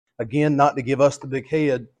Again, not to give us the big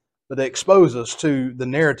head, but to expose us to the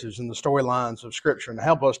narratives and the storylines of Scripture and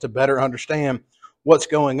help us to better understand what's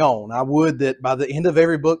going on. I would that by the end of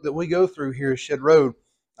every book that we go through here at Shed Road,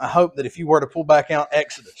 I hope that if you were to pull back out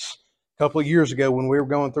Exodus a couple of years ago when we were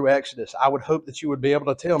going through Exodus, I would hope that you would be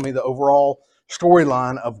able to tell me the overall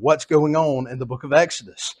storyline of what's going on in the book of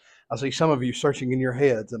Exodus. I see some of you searching in your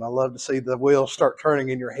heads, and I love to see the wheels start turning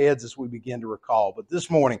in your heads as we begin to recall. But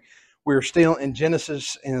this morning, we're still in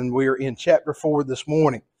Genesis, and we're in chapter 4 this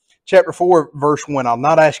morning. Chapter 4, verse 1. I'll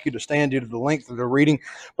not ask you to stand due to the length of the reading,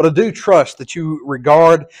 but I do trust that you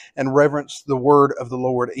regard and reverence the word of the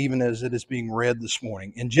Lord even as it is being read this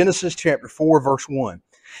morning. In Genesis chapter 4, verse 1.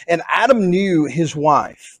 And Adam knew his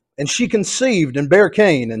wife, and she conceived and bare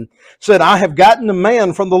Cain, and said, I have gotten a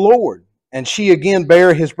man from the Lord. And she again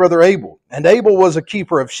bare his brother Abel. And Abel was a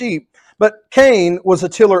keeper of sheep, but Cain was a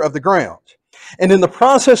tiller of the ground. And in the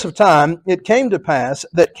process of time, it came to pass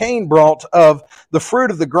that Cain brought of the fruit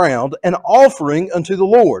of the ground an offering unto the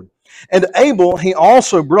Lord. And Abel he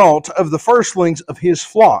also brought of the firstlings of his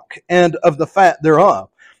flock, and of the fat thereof.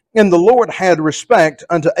 And the Lord had respect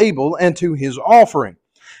unto Abel and to his offering.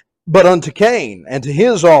 But unto Cain and to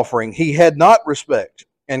his offering he had not respect.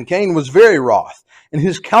 And Cain was very wroth, and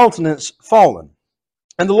his countenance fallen.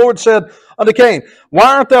 And the Lord said unto Cain,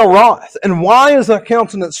 Why art thou wroth, and why is thy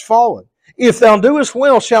countenance fallen? If thou doest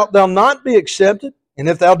well, shalt thou not be accepted? And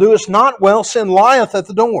if thou doest not well, sin lieth at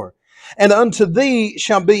the door. And unto thee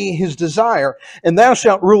shall be his desire, and thou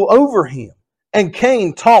shalt rule over him. And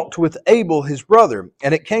Cain talked with Abel his brother.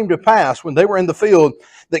 And it came to pass, when they were in the field,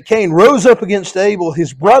 that Cain rose up against Abel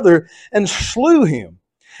his brother, and slew him.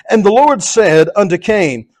 And the Lord said unto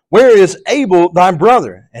Cain, Where is Abel thy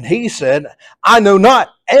brother? And he said, I know not.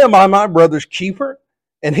 Am I my brother's keeper?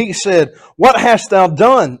 And he said, What hast thou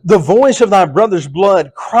done? The voice of thy brother's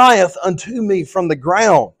blood crieth unto me from the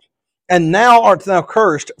ground. And now art thou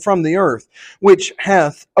cursed from the earth, which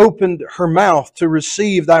hath opened her mouth to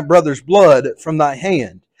receive thy brother's blood from thy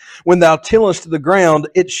hand. When thou tillest the ground,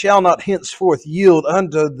 it shall not henceforth yield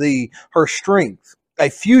unto thee her strength.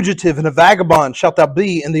 A fugitive and a vagabond shalt thou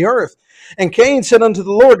be in the earth. And Cain said unto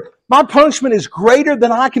the Lord, My punishment is greater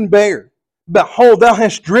than I can bear. Behold, thou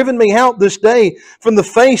hast driven me out this day from the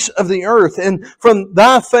face of the earth, and from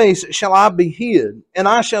thy face shall I be hid, and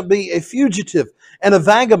I shall be a fugitive and a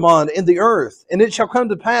vagabond in the earth. And it shall come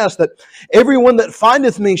to pass that everyone that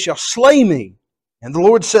findeth me shall slay me. And the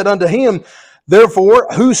Lord said unto him, Therefore,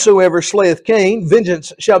 whosoever slayeth Cain,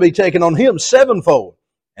 vengeance shall be taken on him sevenfold.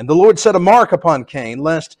 And the Lord set a mark upon Cain,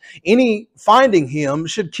 lest any finding him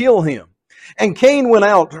should kill him. And Cain went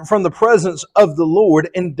out from the presence of the Lord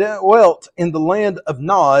and dwelt in the land of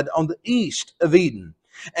Nod on the east of Eden.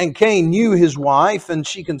 And Cain knew his wife, and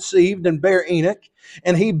she conceived and bare Enoch,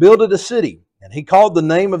 and he builded a city. And he called the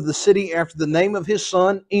name of the city after the name of his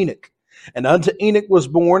son Enoch. And unto Enoch was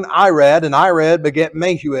born Irad, and Irad begat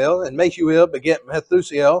Mahuel, and Mahuel begat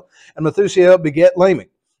Methusael, and Methusael begat Lamech.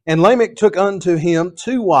 And Lamech took unto him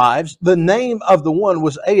 2 wives. The name of the one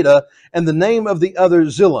was Adah, and the name of the other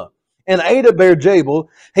Zillah. And Adah bare Jabal.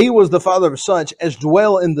 He was the father of such as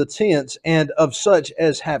dwell in the tents, and of such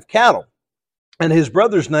as have cattle. And his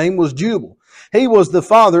brother's name was Jubal. He was the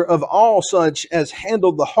father of all such as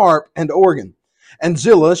handled the harp and organ. And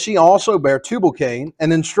Zillah, she also bare Tubal-Cain,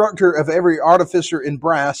 an instructor of every artificer in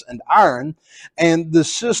brass and iron. And the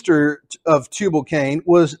sister of Tubal-Cain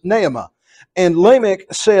was Naamah. And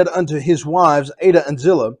Lamech said unto his wives, Adah and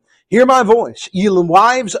Zillah, Hear my voice, ye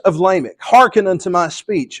wives of Lamech, hearken unto my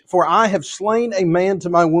speech, for I have slain a man to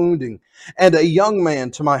my wounding, and a young man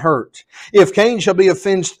to my hurt. If Cain shall be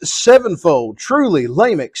avenged sevenfold, truly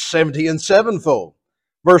Lamech 70 and sevenfold.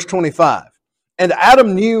 Verse 25. And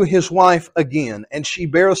Adam knew his wife again, and she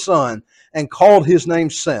bare a son, and called his name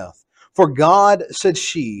Seth. For God, said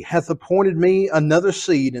she, hath appointed me another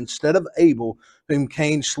seed instead of Abel, whom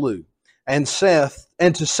Cain slew. And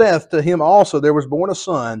to Seth, to him also there was born a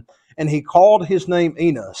son, and he called his name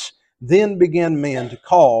Enos. Then began men to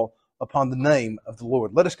call upon the name of the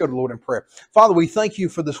Lord. Let us go to the Lord in prayer. Father, we thank you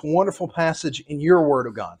for this wonderful passage in your word,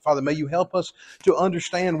 O God. Father, may you help us to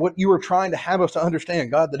understand what you are trying to have us to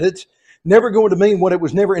understand, God, that it's never going to mean what it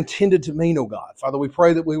was never intended to mean, oh God. Father, we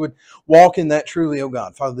pray that we would walk in that truly, oh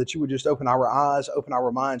God. Father, that you would just open our eyes, open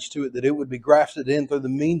our minds to it, that it would be grafted in through the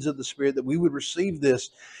means of the Spirit, that we would receive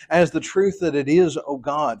this as the truth that it is, oh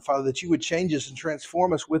God. Father, that you would change us and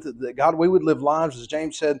transform us with it, that God, we would live lives, as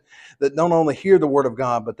James said, that don't only hear the word of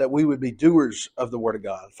God, but that we would be doers of the word of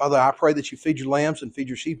God. Father, I pray that you feed your lambs and feed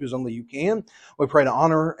your sheep as only you can. We pray to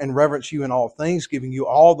honor and reverence you in all things, giving you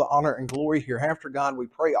all the honor and glory hereafter, God. We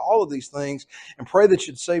pray all of these things, and pray that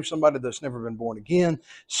you'd save somebody that's never been born again.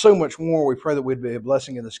 So much more. We pray that we'd be a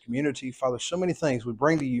blessing in this community. Father, so many things we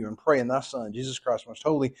bring to you and pray in thy Son, Jesus Christ's most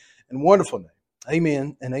holy and wonderful name.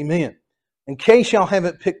 Amen and amen. In case y'all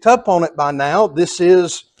haven't picked up on it by now, this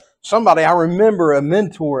is somebody I remember, a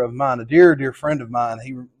mentor of mine, a dear, dear friend of mine.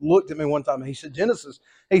 He looked at me one time and he said, Genesis,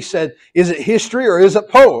 he said, is it history or is it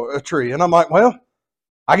poetry? And I'm like, well,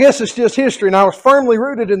 I guess it's just history. And I was firmly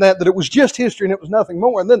rooted in that it was just history and it was nothing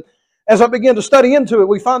more. And then as I began to study into it,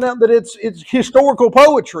 we find out that it's historical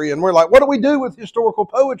poetry. And we're like, what do we do with historical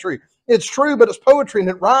poetry? It's true, but it's poetry and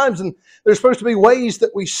it rhymes, and there's supposed to be ways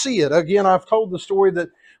that we see it. Again, I've told the story that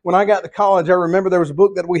when I got to college, I remember there was a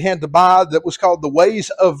book that we had to buy that was called The Ways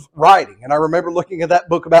of Writing. And I remember looking at that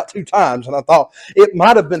book about 2 times, and I thought it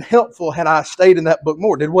might have been helpful had I stayed in that book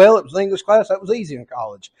more. Did well, it was an English class, that was easy in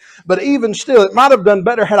college. But even still, it might have done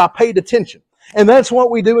better had I paid attention. And that's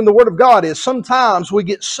what we do in the Word of God, is sometimes we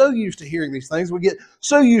get so used to hearing these things, we get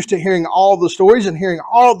so used to hearing all the stories and hearing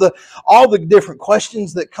all the different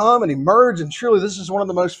questions that come and emerge, and surely this is one of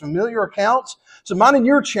the most familiar accounts. So mine and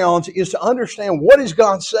your challenge is to understand what is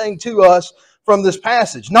God saying to us from this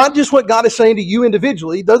passage. Not just what God is saying to you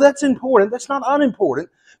individually, though that's important, that's not unimportant,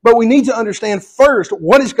 but we need to understand first,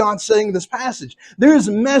 what is God saying in this passage? There is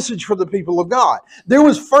a message for the people of God. There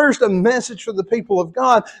was first a message for the people of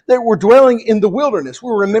God that were dwelling in the wilderness.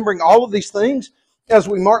 We're remembering all of these things as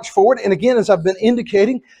we march forward. And again, as I've been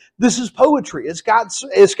indicating, this is poetry. It's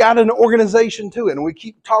got an organization to it. And we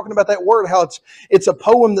keep talking about that word, how it's a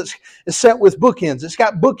poem that's set with bookends. It's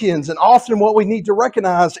got bookends. And often what we need to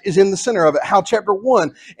recognize is in the center of it, how chapter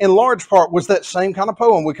 1 in large part was that same kind of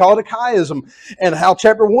poem. We call it a chiasm. And how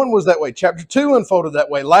chapter 1 was that way. Chapter 2 unfolded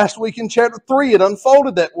that way. Last week in chapter 3 it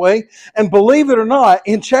unfolded that way. And believe it or not,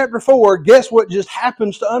 in chapter 4, guess what just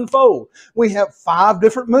happens to unfold? We have 5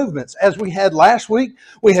 different movements. As we had last week,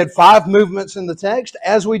 we had 5 movements in the text.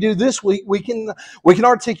 As we do this week, we can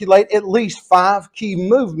articulate at least 5 key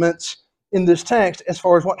movements in this text as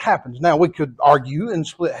far as what happens. Now, we could argue and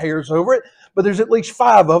split hairs over it, but there's at least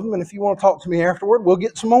 5 of them, and if you want to talk to me afterward, we'll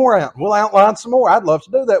get some more out. We'll outline some more. I'd love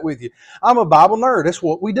to do that with you. I'm a Bible nerd. That's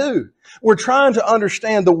what we do. We're trying to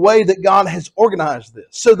understand the way that God has organized this.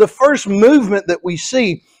 So the first movement that we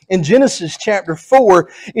see in Genesis chapter 4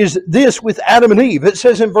 is this with Adam and Eve. It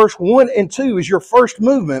says in verse 1 and 2 is your first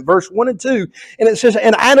movement, verse 1 and 2. And it says,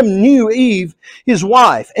 and Adam knew Eve, his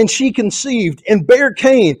wife, and she conceived and bare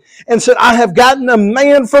Cain and said, I have gotten a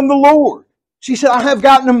man from the Lord. She said, I have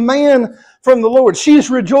gotten a man from the Lord. She is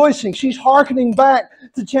rejoicing. She's hearkening back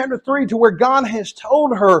to chapter 3 to where God has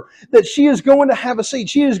told her that she is going to have a seed.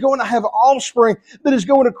 She is going to have offspring that is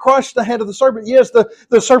going to crush the head of the serpent. Yes,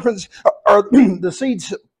 the serpent's or the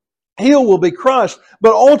seed's heel will be crushed,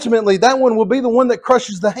 but ultimately that one will be the one that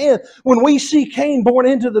crushes the head. When we see Cain born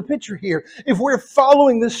into the picture here, if we're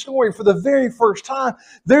following this story for the very first time,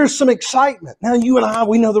 there's some excitement. Now you and I,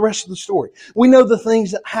 we know the rest of the story. We know the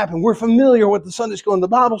things that happen. We're familiar with the Sunday school and the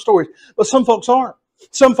Bible stories, but some folks aren't.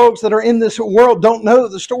 Some folks that are in this world don't know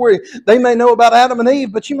the story. They may know about Adam and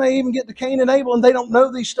Eve, but you may even get to Cain and Abel and they don't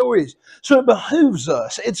know these stories. So it behooves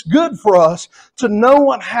us. It's good for us to know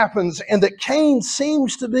what happens, and that Cain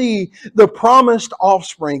seems to be the promised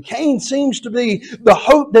offspring. Cain seems to be the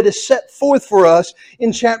hope that is set forth for us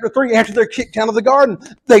in chapter 3 after they're kicked out of the garden.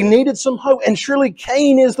 They needed some hope, and surely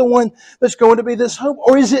Cain is the one that's going to be this hope.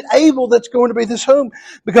 Or is it Abel that's going to be this hope?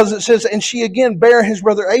 Because it says, and she again bare his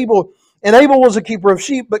brother Abel. And Abel was a keeper of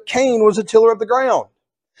sheep, but Cain was a tiller of the ground.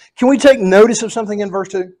 Can we take notice of something in verse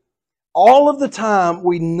 2? All of the time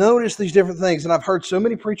we notice these different things, and I've heard so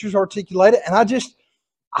many preachers articulate it, and I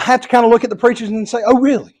have to kind of look at the preachers and say, oh,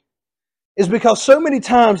 really? It's because so many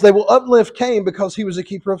times they will uplift Cain because he was a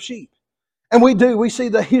keeper of sheep. And we do. We see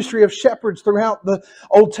the history of shepherds throughout the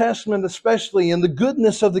Old Testament especially, and the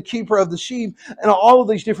goodness of the keeper of the sheep, and all of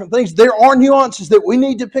these different things. There are nuances that we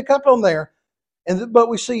need to pick up on there. But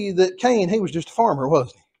we see that Cain, he was just a farmer,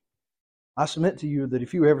 wasn't he? I submit to you that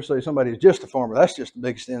if you ever say somebody is just a farmer, that's just the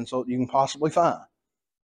biggest insult you can possibly find.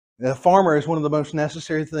 A farmer is one of the most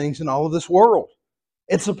necessary things in all of this world.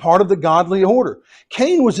 It's a part of the godly order.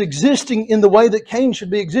 Cain was existing in the way that Cain should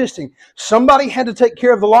be existing. Somebody had to take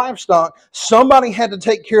care of the livestock. Somebody had to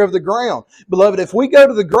take care of the ground. Beloved, if we go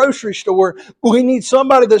to the grocery store, we need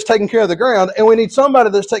somebody that's taking care of the ground, and we need somebody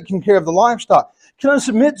that's taking care of the livestock. Can I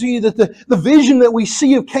submit to you that the vision that we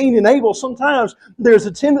see of Cain and Abel, sometimes there's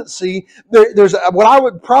a tendency, there's what I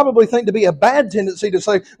would probably think to be a bad tendency to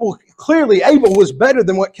say, well, clearly Abel was better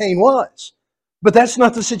than what Cain was. But that's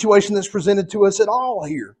not the situation that's presented to us at all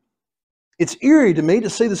here. It's eerie to me to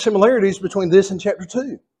see the similarities between this and chapter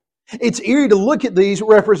 2. It's eerie to look at these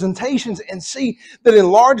representations and see that in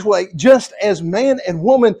large way, just as man and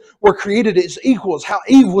woman were created as equals, how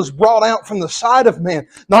Eve was brought out from the side of man,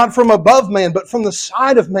 not from above man, but from the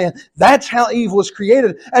side of man. That's how Eve was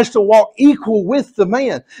created, as to walk equal with the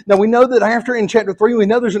man. Now we know that after in chapter 3, we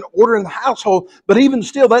know there's an order in the household, but even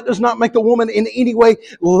still, that does not make the woman in any way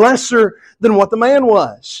lesser than what the man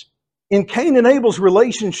was. In Cain and Abel's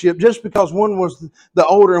relationship, just because one was the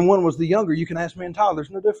older and one was the younger, you can ask me and Tyler, there's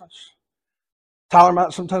no difference. Tyler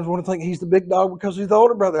might sometimes want to think he's the big dog because he's the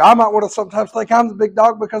older brother. I might want to sometimes think I'm the big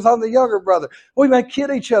dog because I'm the younger brother. We may kid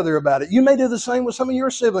each other about it. You may do the same with some of your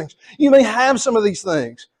siblings. You may have some of these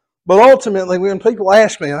things. But ultimately, when people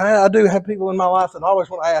ask me, and I do have people in my life that always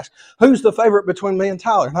want to ask, who's the favorite between me and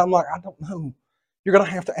Tyler? And I'm like, I don't know. You're going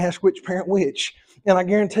to have to ask which parent which. And I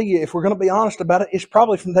guarantee you, if we're going to be honest about it, it's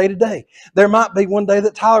probably from day to day. There might be one day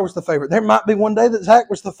that Tyler was the favorite. There might be one day that Zach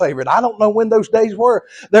was the favorite. I don't know when those days were.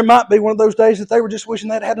 There might be one of those days that they were just wishing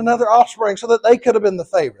they'd had another offspring so that they could have been the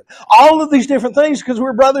favorite. All of these different things because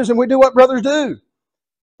we're brothers and we do what brothers do.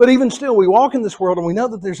 But even still, we walk in this world and we know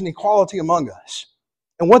that there's an equality among us.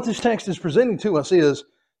 And what this text is presenting to us is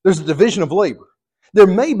there's a division of labor. There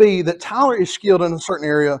may be that Tyler is skilled in a certain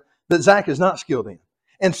area that Zach is not skilled in.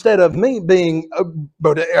 Instead of me being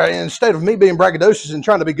braggadocious and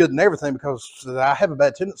trying to be good in everything, because I have a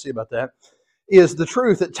bad tendency about that, is the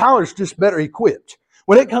truth that Tyler's just better equipped.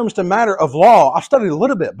 When it comes to matter of law, I've studied a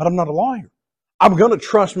little bit, but I'm not a lawyer. I'm going to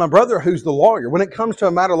trust my brother who's the lawyer. When it comes to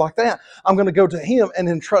a matter like that, I'm going to go to him and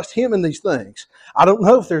then trust him in these things. I don't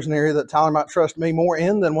know if there's an area that Tyler might trust me more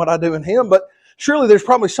in than what I do in him, but surely there's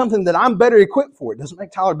probably something that I'm better equipped for. It doesn't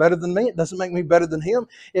make Tyler better than me. It doesn't make me better than him.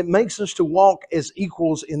 It makes us to walk as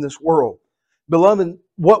equals in this world. Beloved,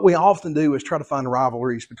 what we often do is try to find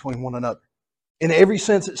rivalries between one another. In every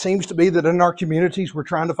sense, it seems to be that in our communities, we're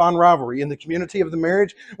trying to find rivalry. In the community of the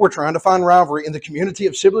marriage, we're trying to find rivalry. In the community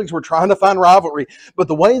of siblings, we're trying to find rivalry. But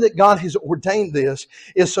the way that God has ordained this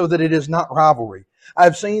is so that it is not rivalry.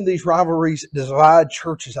 I've seen these rivalries divide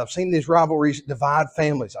churches. I've seen these rivalries divide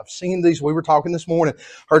families. I've seen these. We were talking this morning,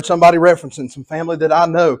 heard somebody referencing some family that I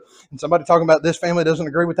know, and somebody talking about this family doesn't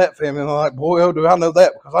agree with that family. And I'm like, boy, oh, do I know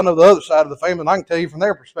that, because I know the other side of the family, and I can tell you from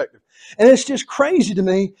their perspective. And it's just crazy to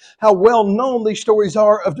me how well known these stories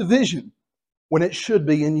are of division when it should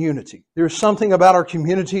be in unity. There's something about our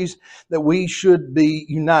communities that we should be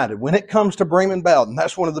united. When it comes to Bremen Bowden,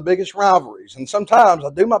 that's one of the biggest rivalries. And sometimes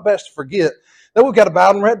I do my best to forget that we've got a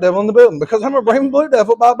Bowden Red Devil in the building, because I'm a Bremen Blue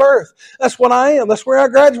Devil by birth. That's what I am. That's where I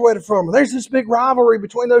graduated from. And there's this big rivalry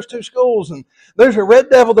between those two schools. And there's a Red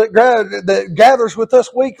Devil that gathers with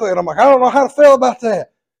us weekly. And I'm like, I don't know how to feel about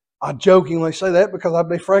that. I jokingly say that because I'll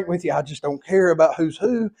be frank with you, I just don't care about who's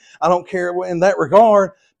who. I don't care in that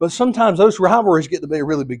regard. But sometimes those rivalries get to be a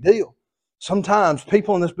really big deal. Sometimes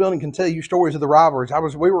people in this building can tell you stories of the rivalries.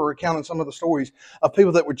 We were recounting some of the stories of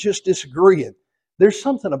people that were just disagreeing. There's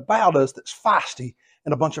something about us that's feisty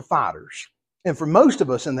and a bunch of fighters. And for most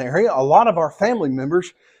of us in the area, a lot of our family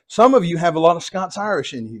members, some of you have a lot of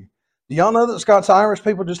Scots-Irish in you. Do y'all know that Scots-Irish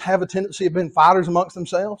people just have a tendency of being fighters amongst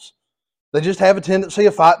themselves? They just have a tendency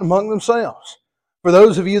of fighting among themselves. For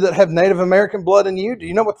those of you that have Native American blood in you, do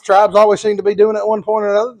you know what the tribes always seem to be doing at one point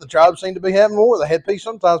or another? The tribes seem to be having war. They had peace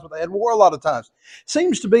sometimes, but they had war a lot of times. It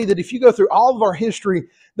seems to be that if you go through all of our history,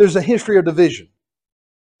 there's a history of division.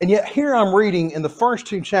 And yet here I'm reading in the first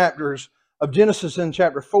two chapters of Genesis in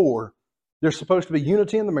chapter 4, there's supposed to be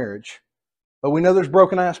unity in the marriage, but we know there's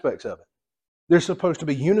broken aspects of it. There's supposed to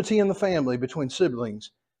be unity in the family between siblings,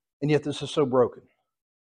 and yet this is so broken.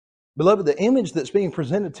 Beloved, the image that's being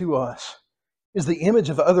presented to us is the image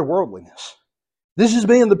of otherworldliness. This is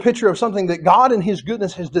being the picture of something that God in His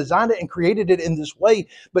goodness has designed it and created it in this way,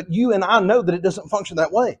 but you and I know that it doesn't function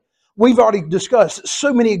that way. We've already discussed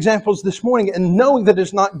so many examples this morning, and knowing that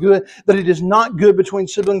it's not good, that it is not good between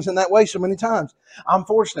siblings in that way so many times. I'm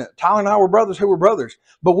fortunate. Tyler and I were brothers who were brothers,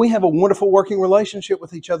 but we have a wonderful working relationship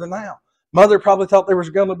with each other now. Mother probably thought there was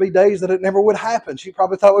going to be days that it never would happen. She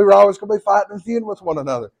probably thought we were always going to be fighting and feuding with one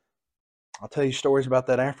another. I'll tell you stories about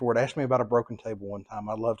that afterward. Ask me about a broken table one time.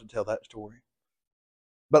 I'd love to tell that story.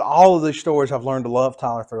 But all of these stories, I've learned to love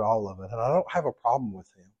Tyler through all of it, and I don't have a problem with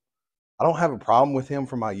him. I don't have a problem with him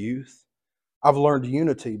from my youth. I've learned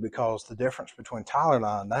unity because the difference between Tyler and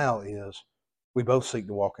I now is we both seek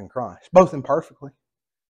to walk in Christ, both imperfectly.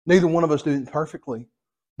 Neither one of us do it perfectly.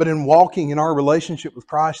 But in walking in our relationship with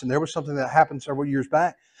Christ, and there was something that happened several years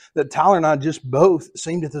back, that Tyler and I just both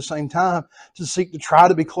seemed at the same time to seek to try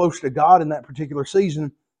to be close to God in that particular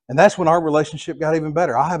season. And that's when our relationship got even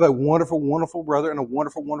better. I have a wonderful, wonderful brother and a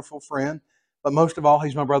wonderful, wonderful friend. But most of all,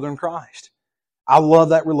 he's my brother in Christ. I love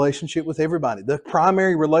that relationship with everybody. The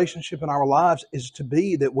primary relationship in our lives is to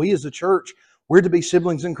be that we as a church, we're to be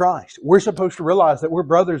siblings in Christ. We're supposed to realize that we're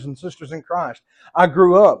brothers and sisters in Christ. I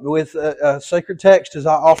grew up with a sacred text, as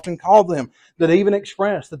I often call them, that even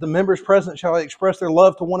express that the members present shall express their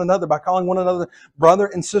love to one another by calling one another brother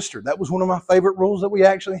and sister. That was one of my favorite rules that we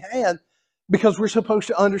actually had, because we're supposed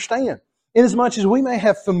to understand. Inasmuch as we may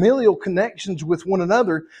have familial connections with one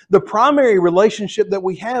another, the primary relationship that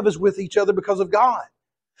we have is with each other because of God.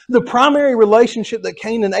 The primary relationship that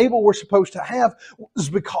Cain and Abel were supposed to have was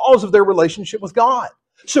because of their relationship with God.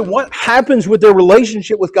 So what happens with their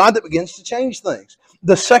relationship with God that begins to change things?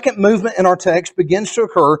 The second movement in our text begins to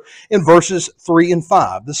occur in verses 3 and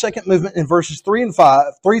 5. The second movement in verses 3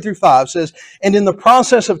 through 5 says, "And in the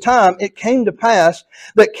process of time it came to pass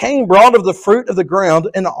that Cain brought of the fruit of the ground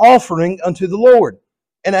an offering unto the Lord.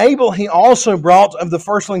 And Abel he also brought of the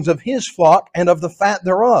firstlings of his flock and of the fat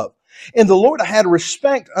thereof. And the Lord had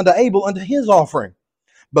respect unto Abel unto his offering.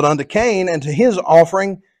 But unto Cain and to his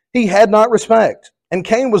offering he had not respect. And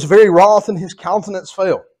Cain was very wroth, and his countenance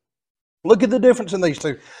fell." Look at the difference in these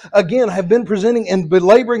two. Again, I have been presenting and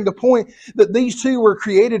belaboring the point that these two were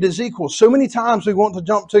created as equals. So many times we want to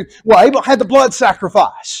jump to, well, Abel had the blood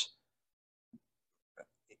sacrifice.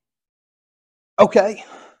 Okay.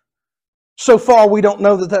 So far, we don't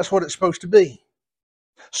know that that's what it's supposed to be.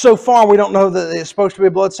 So far, we don't know that it's supposed to be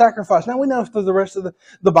a blood sacrifice. Now, we know through the rest of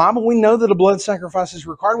the Bible, we know that a blood sacrifice is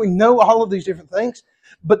required. We know all of these different things.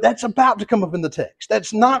 But that's about to come up in the text.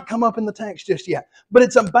 That's not come up in the text just yet. But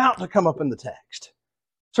it's about to come up in the text.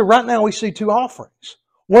 So right now we see two offerings.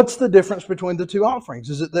 What's the difference between the two offerings?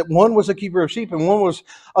 Is it that one was a keeper of sheep and one was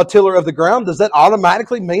a tiller of the ground? Does that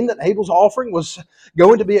automatically mean that Abel's offering was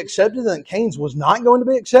going to be accepted and Cain's was not going to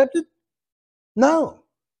be accepted? No.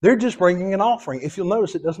 They're just bringing an offering. If you'll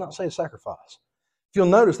notice, it does not say a sacrifice. If you'll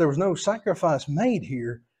notice, there was no sacrifice made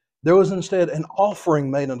here. There was instead an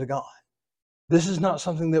offering made unto God. This is not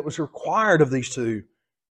something that was required of these two.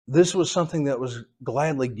 This was something that was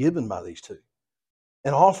gladly given by these two.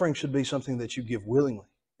 An offering should be something that you give willingly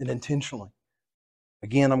and intentionally.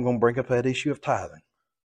 Again, I'm going to bring up that issue of tithing.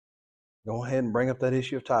 Go ahead and bring up that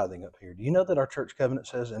issue of tithing up here. Do you know that our church covenant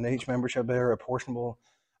says, "And each member shall bear a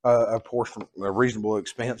reasonable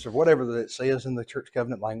expense," or whatever that it says in the church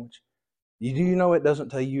covenant language? Do you know it doesn't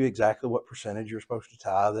tell you exactly what percentage you're supposed to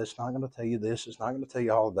tithe? It's not going to tell you this. It's not going to tell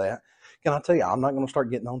you all of that. Can I tell you, I'm not going to start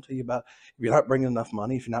getting on to you about if you're not bringing enough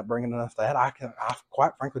money, if you're not bringing enough that. I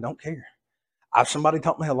quite frankly don't care. Somebody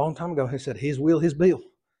taught me a long time ago, he said, His will, His bill.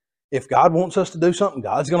 If God wants us to do something,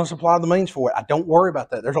 God's going to supply the means for it. I don't worry about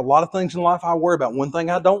that. There's a lot of things in life I worry about. One thing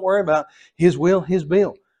I don't worry about, His will, His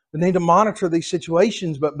bill. We need to monitor these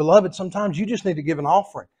situations, but beloved, sometimes you just need to give an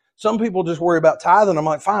offering. Some people just worry about tithing. I'm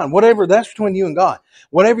like, fine, whatever, that's between you and God.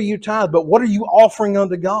 Whatever you tithe, but what are you offering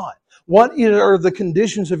unto God? What are the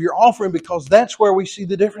conditions of your offering? Because that's where we see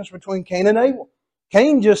the difference between Cain and Abel.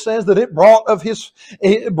 Cain just says that it brought of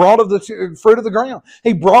the fruit of the ground.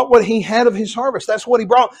 He brought what he had of his harvest. That's what he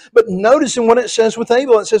brought. But notice in what it says with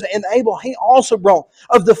Abel, it says, "And Abel, he also brought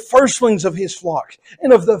of the firstlings of his flocks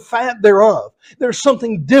and of the fat thereof." There's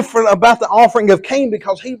something different about the offering of Cain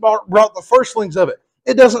because he brought the firstlings of it.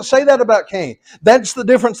 It doesn't say that about Cain. That's the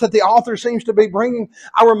difference that the author seems to be bringing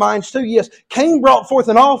our minds to. Yes, Cain brought forth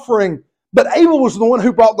an offering, but Abel was the one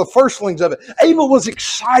who brought the firstlings of it. Abel was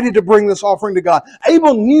excited to bring this offering to God.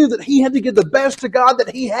 Abel knew that he had to give the best to God that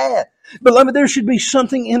he had. Beloved, there should be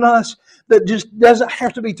something in us that just doesn't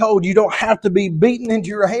have to be told. You don't have to be beaten into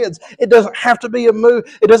your heads. It doesn't have to be a move.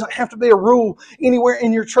 It doesn't have to be a rule anywhere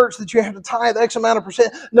in your church that you have to tithe X amount of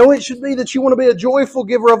percent. No, it should be that you want to be a joyful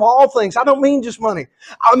giver of all things. I don't mean just money.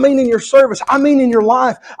 I mean in your service. I mean in your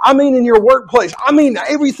life. I mean in your workplace. I mean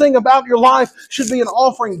everything about your life should be an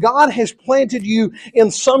offering. God has planted you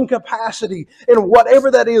in some capacity, in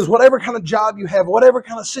whatever that is, whatever kind of job you have, whatever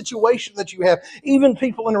kind of situation that you have. Even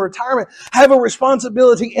people in retirement have a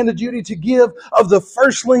responsibility and a duty to give of the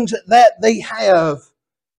firstlings that they have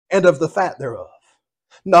and of the fat thereof.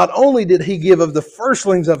 Not only did he give of the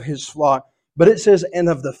firstlings of his flock, but it says, and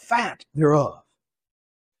of the fat thereof.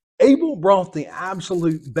 Abel brought the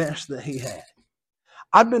absolute best that he had.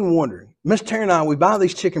 I've been wondering, Miss Terry and I, we buy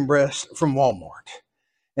these chicken breasts from Walmart,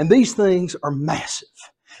 and these things are massive.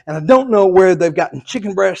 And I don't know where they've gotten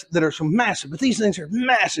chicken breasts that are so massive, but these things are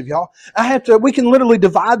massive, y'all. We can literally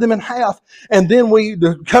divide them in half, and then we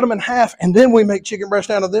cut them in half, and then we make chicken breasts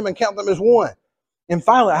out of them and count them as one. And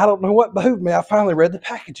finally, I don't know what behooved me, I finally read the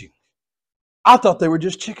packaging. I thought they were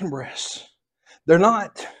just chicken breasts. They're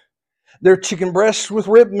not. They're chicken breasts with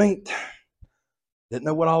rib meat. Didn't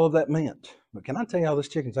know what all of that meant. But can I tell y'all, this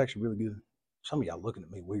chicken's actually really good? Some of y'all looking at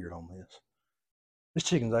me weird on this. This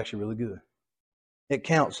chicken's actually really good. It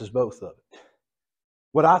counts as both of it.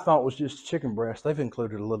 What I thought was just chicken breast, they've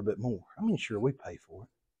included a little bit more. I mean, sure, we pay for it.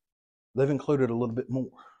 They've included a little bit more.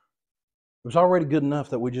 It was already good enough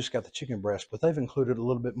that we just got the chicken breast, but they've included a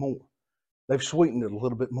little bit more. They've sweetened it a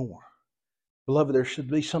little bit more. Beloved, there should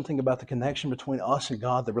be something about the connection between us and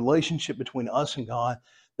God, the relationship between us and God,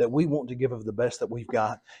 that we want to give of the best that we've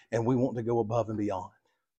got, and we want to go above and beyond.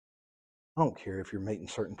 I don't care if you're meeting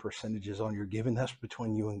certain percentages on your giving. That's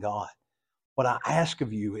between you and God. What I ask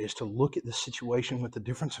of you is to look at the situation with the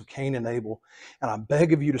difference of Cain and Abel, and I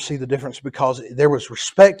beg of you to see the difference, because there was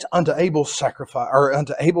respect unto Abel's sacrifice, or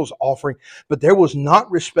unto Abel's offering, but there was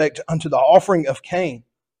not respect unto the offering of Cain.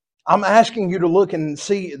 I'm asking you to look and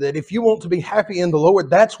see that if you want to be happy in the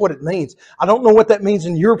Lord, that's what it means. I don't know what that means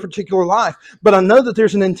in your particular life, but I know that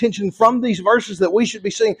there's an intention from these verses that we should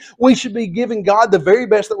be seeing. We should be giving God the very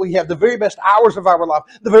best that we have, the very best hours of our life,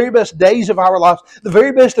 the very best days of our lives, the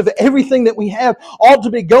very best of everything that we have ought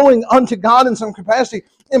to be going unto God in some capacity.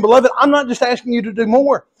 And beloved, I'm not just asking you to do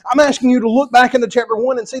more. I'm asking you to look back into chapter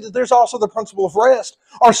 1 and see that there's also the principle of rest.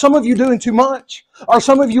 Are some of you doing too much? Are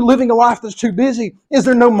some of you living a life that's too busy? Is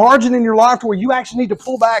there no margin in your life to where you actually need to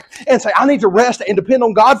pull back and say, I need to rest and depend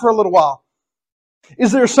on God for a little while?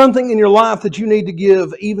 Is there something in your life that you need to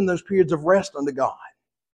give even those periods of rest unto God?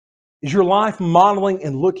 Is your life modeling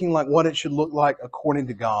and looking like what it should look like according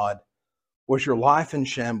to God? Or is your life in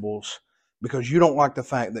shambles because you don't like the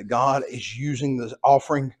fact that God is using the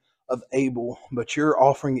offering of Abel, but your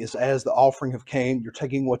offering is as the offering of Cain? You're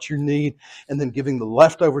taking what you need and then giving the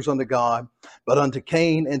leftovers unto God. But unto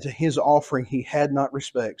Cain and to his offering he had not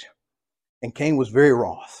respect. And Cain was very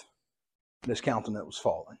wroth, and his countenance was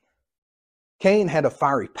fallen. Cain had a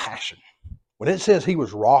fiery passion. When it says he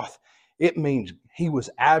was wroth, it means he was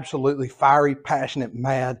absolutely fiery, passionate,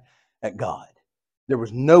 mad at God. There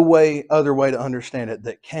was no other way to understand it,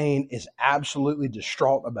 that Cain is absolutely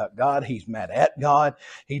distraught about God. He's mad at God.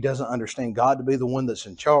 He doesn't understand God to be the one that's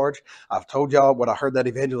in charge. I've told y'all what I heard that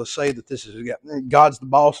evangelist say, that this is God's the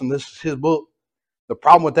boss and this is his book. The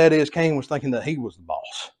problem with that is Cain was thinking that he was the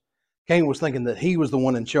boss. Cain was thinking that he was the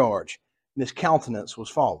one in charge, and his countenance was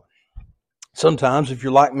fallen. Sometimes, if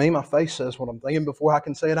you're like me, my face says what I'm thinking before I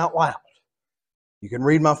can say it out loud. You can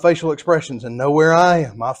read my facial expressions and know where I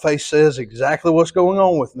am. My face says exactly what's going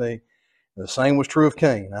on with me. And the same was true of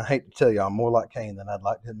Cain. I hate to tell you, I'm more like Cain than I'd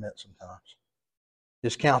like to admit sometimes.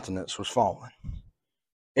 His countenance was fallen.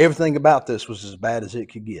 Everything about this was as bad as it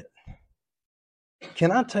could get.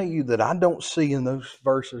 Can I tell you that I don't see in those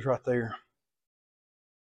verses right there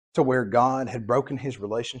to where God had broken his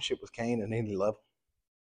relationship with Cain at any level?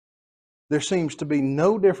 There seems to be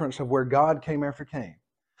no difference of where God came after Cain.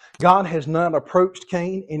 God has not approached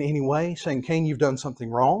Cain in any way saying, Cain, you've done something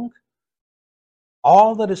wrong.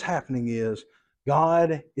 All that is happening is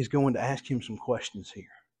God is going to ask him some questions here.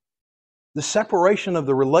 The separation of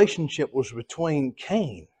the relationship was between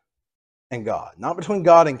Cain and God, not between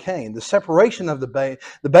God and Cain. The separation of the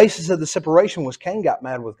basis of the separation was Cain got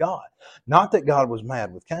mad with God, not that God was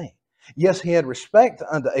mad with Cain. Yes, he had respect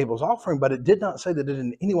unto Abel's offering, but it did not say that it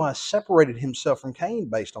in any way separated himself from Cain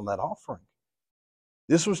based on that offering.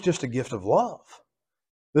 This was just a gift of love.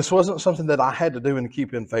 This wasn't something that I had to do and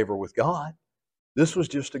keep in favor with God. This was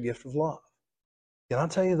just a gift of love. Can I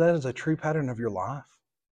tell you that is a true pattern of your life?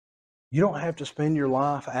 You don't have to spend your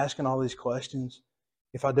life asking all these questions.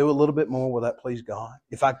 If I do a little bit more, will that please God?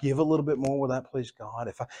 If I give a little bit more, will that please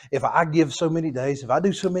God? If I give so many days, if I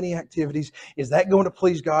do so many activities, is that going to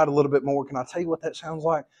please God a little bit more? Can I tell you what that sounds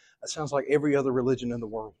like? That sounds like every other religion in the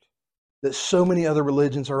world. That so many other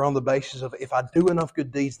religions are on the basis of, if I do enough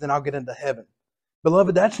good deeds, then I'll get into heaven.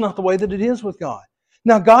 Beloved, that's not the way that it is with God.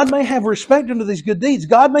 Now, God may have respect unto these good deeds.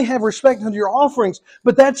 God may have respect unto your offerings,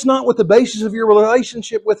 but that's not what the basis of your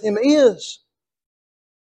relationship with him is.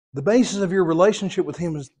 The basis of your relationship with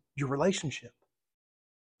him is your relationship.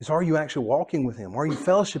 Are you actually walking with him? Are you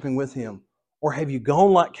fellowshipping with him? Or have you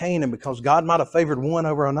gone like Cain, and because God might have favored one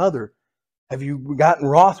over another, have you gotten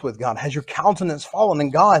wroth with God? Has your countenance fallen?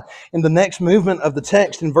 And God, in the next movement of the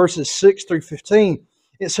text, in verses 6 through 15,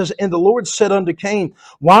 it says, And the Lord said unto Cain,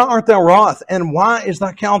 Why art thou wroth? And why is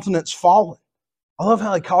thy countenance fallen? I love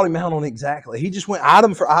how he called him out on exactly. He just went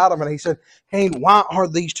item for item, and he said, Cain, why are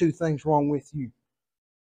these two things wrong with you?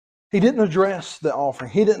 He didn't address the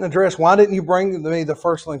offering. He didn't address, why didn't you bring to me the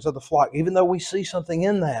firstlings of the flock? Even though we see something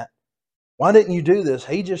in that. Why didn't you do this?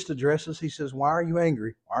 He just addresses, he says, why are you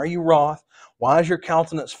angry? Why are you wroth? Why is your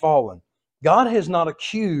countenance fallen? God has not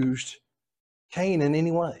accused Cain in any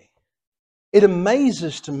way. It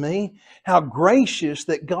amazes to me how gracious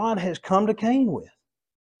that God has come to Cain with.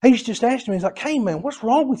 He's just asked him, he's like, Cain, man, what's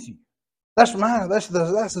wrong with you? That's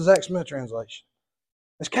the Zach Smith translation.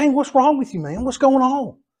 It's Cain, what's wrong with you, man? What's going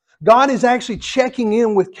on? God is actually checking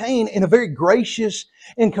in with Cain in a very gracious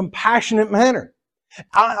and compassionate manner.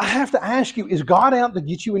 I have to ask you, is God out to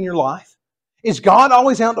get you in your life? Is God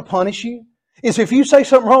always out to punish you? Is if you say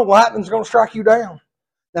something wrong, lightning's going to strike you down?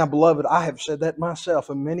 Now, beloved, I have said that myself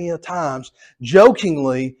many a times,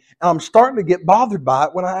 jokingly, and I'm starting to get bothered by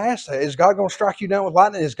it when I ask that. Is God going to strike you down with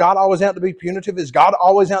lightning? Is God always out to be punitive? Is God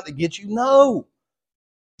always out to get you? No.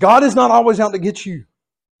 God is not always out to get you.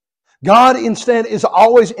 God instead is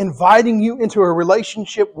always inviting you into a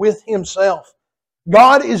relationship with Himself.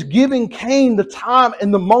 God is giving Cain the time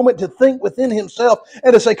and the moment to think within himself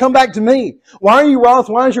and to say, come back to me. Why are you wroth?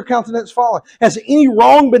 Why is your countenance fallen? Has any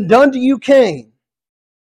wrong been done to you, Cain?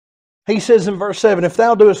 He says in verse 7, if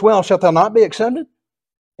thou doest well, shalt thou not be accepted?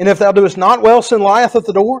 And if thou doest not well, sin lieth at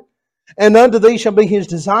the door. And unto thee shall be his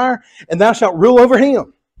desire, and thou shalt rule over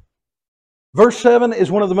him. Verse 7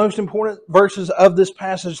 is one of the most important verses of this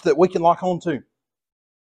passage that we can lock on to.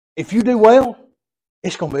 If you do well,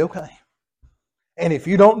 it's going to be okay. And if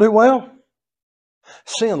you don't do well,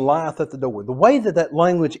 sin lieth at the door. The way that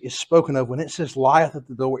language is spoken of, when it says lieth at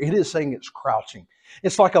the door, it is saying it's crouching.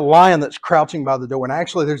 It's like a lion that's crouching by the door. And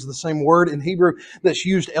actually, there's the same word in Hebrew that's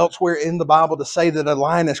used elsewhere in the Bible to say that a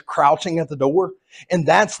lion is crouching at the door. And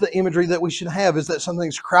that's the imagery that we should have, is that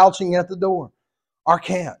something's crouching at the door. Our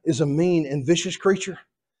cat is a mean and vicious creature.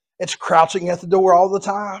 It's crouching at the door all the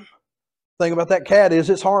time. The thing about that cat is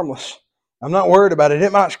it's harmless. I'm not worried about it.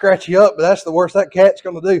 It might scratch you up, but that's the worst that cat's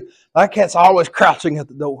going to do. That cat's always crouching at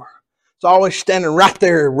the door. It's always standing right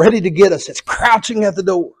there, ready to get us. It's crouching at the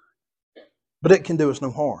door. But it can do us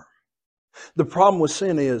no harm. The problem with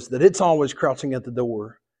sin is that it's always crouching at the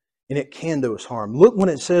door, and it can do us harm. Look when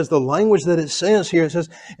it says, the language that it says here, it says,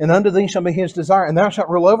 and unto thee shall be his desire, and thou shalt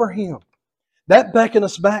rule over him. That beckons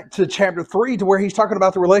us back to chapter 3, to where he's talking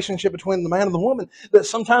about the relationship between the man and the woman, that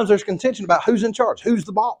sometimes there's contention about who's in charge, who's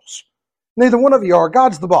the boss. Neither one of you are.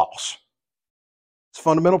 God's the boss. It's a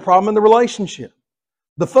fundamental problem in the relationship.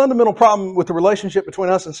 The fundamental problem with the relationship between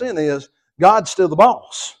us and sin is God's still the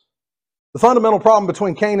boss. The fundamental problem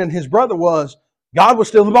between Cain and his brother was God was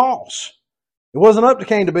still the boss. It wasn't up to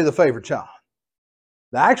Cain to be the favored child.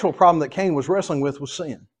 The actual problem that Cain was wrestling with was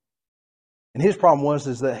sin. And his problem was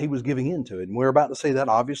that he was giving in to it. And we're about to see that.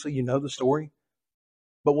 Obviously, you know the story.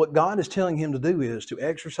 But what God is telling him to do is to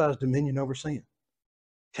exercise dominion over sin.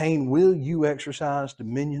 Cain, will you exercise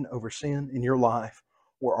dominion over sin in your life,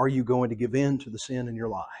 or are you going to give in to the sin in your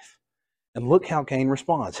life? And look how Cain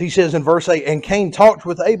responds. He says in verse 8, and Cain talked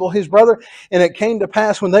with Abel his brother, and it came to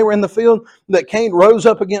pass when they were in the field that Cain rose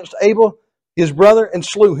up against Abel his brother and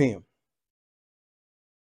slew him.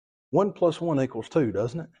 1 + 1 = 2,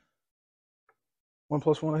 doesn't it? 1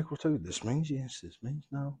 + 1 = 2. This means yes, this means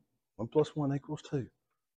no. 1 + 1 = 2.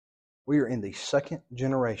 We are in the second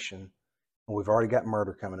generation, and we've already got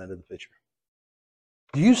murder coming into the picture.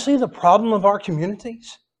 Do you see the problem of our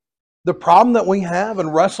communities? The problem that we have in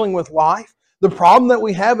wrestling with life? The problem that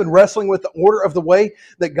we have in wrestling with the order of the way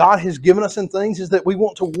that God has given us in things is that we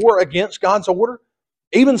want to war against God's order.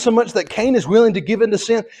 Even so much that Cain is willing to give in to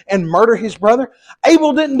sin and murder his brother.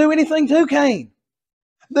 Abel didn't do anything to Cain.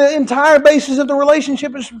 The entire basis of the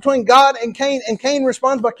relationship is between God and Cain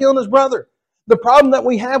responds by killing his brother. The problem that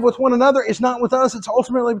we have with one another is not with us, it's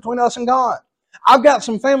ultimately between us and God. I've got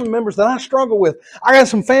some family members that I struggle with. I got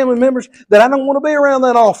some family members that I don't want to be around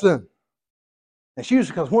that often. It's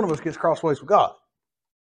usually because one of us gets crossways with God.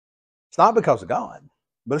 It's not because of God,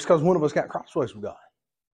 but it's because one of us got crossways with God.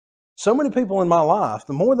 So many people in my life,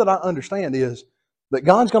 the more that I understand is that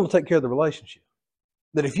God's going to take care of the relationship.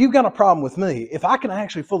 That if you've got a problem with me, if I can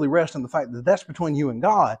actually fully rest in the fact that that's between you and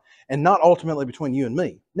God and not ultimately between you and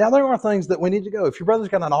me. Now, there are things that we need to go. If your brother's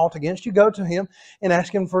got an alt against you, go to him and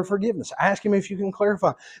ask him for forgiveness. Ask him if you can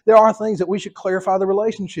clarify. There are things that we should clarify the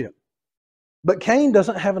relationship. But Cain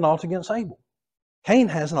doesn't have an alt against Abel. Cain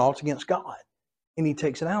has an alt against God, and he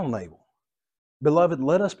takes it out on Abel. Beloved,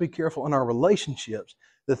 let us be careful in our relationships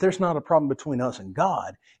that there's not a problem between us and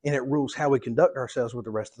God, and it rules how we conduct ourselves with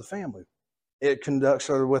the rest of the family. It conducts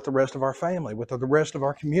with the rest of our family, with the rest of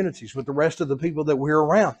our communities, with the rest of the people that we're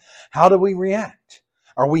around. How do we react?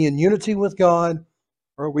 Are we in unity with God,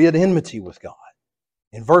 or are we at enmity with God?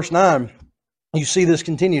 In verse 9, you see this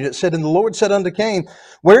continued. It said, and the Lord said unto Cain,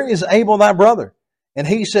 where is Abel thy brother? And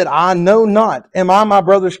he said, I know not. Am I my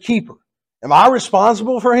brother's keeper? Am I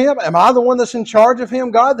responsible for him? Am I the one that's in charge of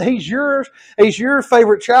him? God, he's yours. He's your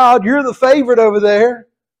favorite child. You're the favorite over there.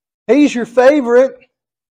 He's your favorite.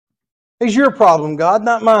 He's your problem, God,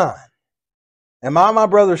 not mine. Am I my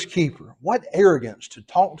brother's keeper? What arrogance to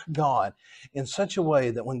talk to God in such a way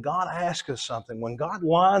that when God asks us something, when God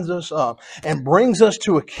lines us up and brings us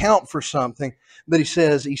to account for something, that He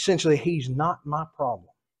says, essentially, He's not my problem.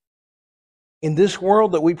 In this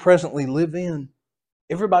world that we presently live in,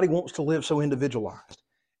 everybody wants to live so individualized.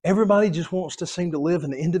 Everybody just wants to seem to live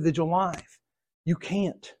an individual life. You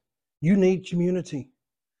can't. You need community.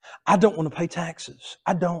 I don't want to pay taxes.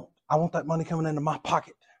 I don't. I want that money coming into my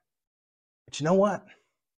pocket. But you know what?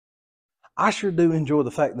 I sure do enjoy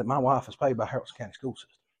the fact that my wife is paid by Haralson County School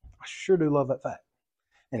System. I sure do love that fact.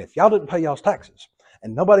 And if y'all didn't pay y'all's taxes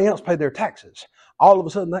and nobody else paid their taxes, all of a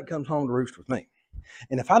sudden that comes home to roost with me.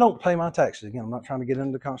 And if I don't pay my taxes, again, I'm not trying to get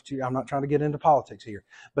into the Constitution, I'm not trying to get into politics here,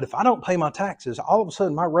 but if I don't pay my taxes, all of a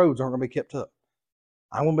sudden my roads aren't going to be kept up.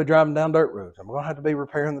 I'm going to be driving down dirt roads. I'm going to have to be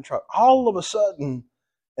repairing the truck. All of a sudden,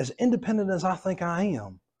 as independent as I think I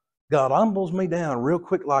am, God humbles me down real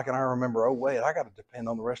quick like, and I remember, oh, wait, I got to depend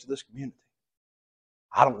on the rest of this community.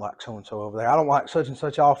 I don't like so-and-so over there. I don't like such and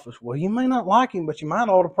such office. Well, you may not like him, but you might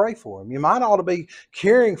ought to pray for him. You might ought to be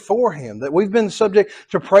caring for him. That we've been subject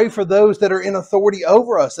to pray for those that are in authority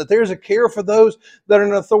over us. That there's a care for those that are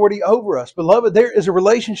in authority over us. Beloved, there is a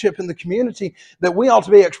relationship in the community that we ought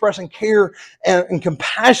to be expressing care and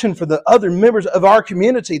compassion for the other members of our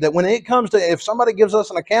community. That when it comes to, if somebody gives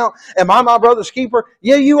us an account, am I my brother's keeper?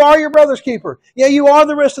 Yeah, you are your brother's keeper. Yeah, you are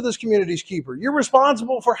the rest of this community's keeper. You're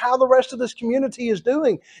responsible for how the rest of this community is doing.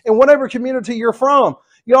 In whatever community you're from,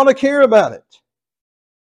 you ought to care about it.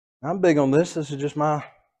 I'm big on this. This is just my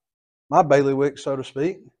bailiwick, so to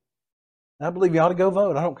speak. I believe you ought to go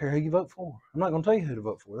vote. I don't care who you vote for. I'm not going to tell you who to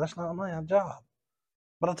vote for. That's not my job.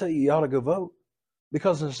 But I'll tell you, you ought to go vote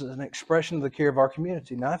because this is an expression of the care of our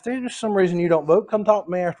community. Now, if there's just some reason you don't vote, come talk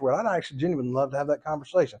to me afterward. I'd actually genuinely love to have that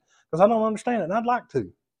conversation because I don't understand it, and I'd like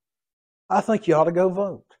to. I think you ought to go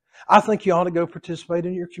vote. I think you ought to go participate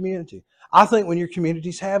in your community. I think when your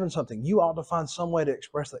community's having something, you ought to find some way to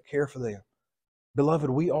express that care for them. Beloved,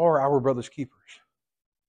 we are our brother's keepers.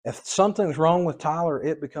 If something's wrong with Tyler,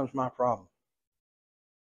 it becomes my problem.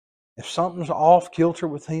 If something's off kilter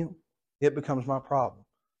with him, it becomes my problem.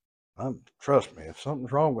 Trust me, if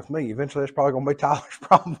something's wrong with me, eventually it's probably going to be Tyler's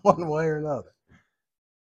problem one way or another.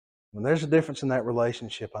 When there's a difference in that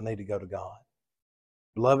relationship, I need to go to God.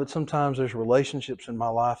 Beloved, sometimes there's relationships in my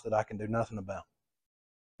life that I can do nothing about.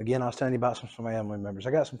 Again, I was telling you about some family members.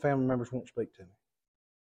 I got some family members who won't speak to me.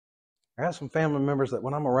 I got some family members that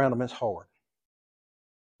when I'm around them, it's hard.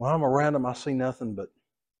 When I'm around them, I see nothing but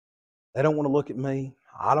they don't want to look at me.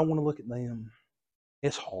 I don't want to look at them.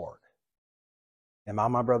 It's hard. Am I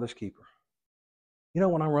my brother's keeper? You know,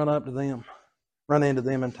 when I run into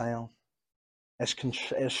them in town, as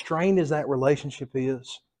strained as that relationship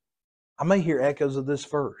is, I may hear echoes of this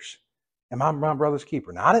verse. Am I my brother's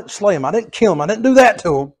keeper? Now, I didn't slay him. I didn't kill him. I didn't do that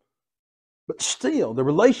to him. But still, the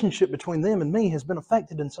relationship between them and me has been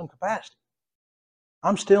affected in some capacity.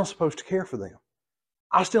 I'm still supposed to care for them.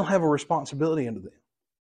 I still have a responsibility into them.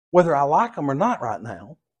 Whether I like them or not right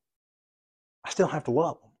now, I still have to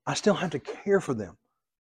love them. I still have to care for them.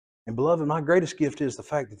 And beloved, my greatest gift is the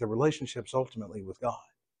fact that the relationship's ultimately with God.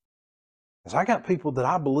 Because I got people that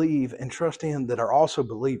I believe and trust in that are also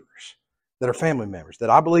believers, that are family members, that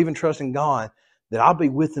I believe and trust in God, that I'll be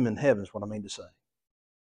with them in heaven is what I mean to say.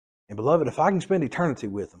 And beloved, if I can spend eternity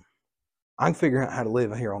with them, I can figure out how to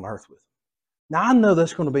live here on earth with them. Now, I know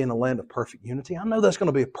that's going to be in the land of perfect unity. I know that's going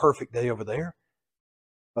to be a perfect day over there.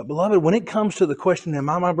 But beloved, when it comes to the question, am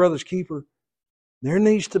I my brother's keeper? There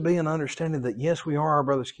needs to be an understanding that yes, we are our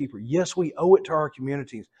brother's keeper. Yes, we owe it to our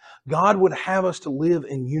communities. God would have us to live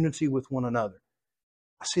in unity with one another.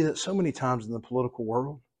 I see that so many times in the political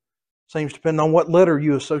world. Seems to depend on what letter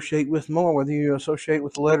you associate with more, whether you associate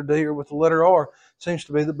with the letter D or with the letter R, seems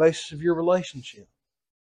to be the basis of your relationship.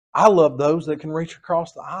 I love those that can reach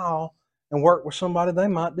across the aisle and work with somebody they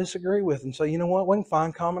might disagree with and say, you know what, we can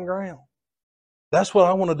find common ground. That's what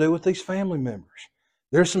I want to do with these family members.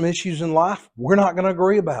 There's some issues in life we're not going to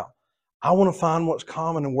agree about. I want to find what's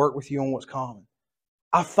common and work with you on what's common.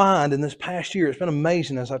 I find in this past year, it's been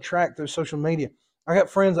amazing as I track through social media, I got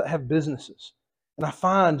friends that have businesses. And I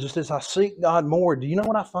find just as I seek God more, do you know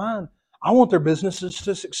what I find? I want their businesses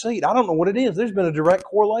to succeed. I don't know what it is. There's been a direct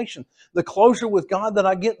correlation. The closer with God that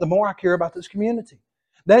I get, the more I care about this community.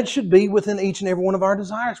 That should be within each and every one of our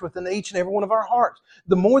desires, within each and every one of our hearts.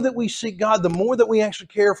 The more that we seek God, the more that we actually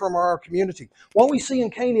care for our community. What we see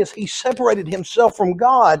in Cain is he separated himself from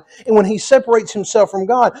God. And when he separates himself from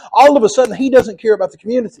God, all of a sudden he doesn't care about the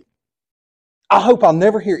community. I hope I'll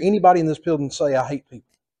never hear anybody in this building say, I hate people.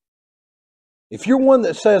 If you're one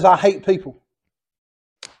that says, I hate people,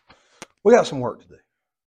 we got some work to do.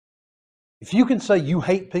 If you can say you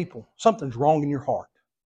hate people, something's wrong in your heart.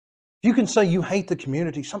 If you can say you hate the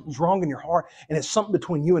community, something's wrong in your heart, and it's something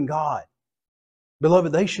between you and God.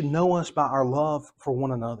 Beloved, they should know us by our love for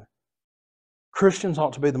one another. Christians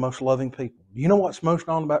ought to be the most loving people. Do you know what's most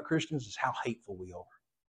known about Christians is how hateful we are.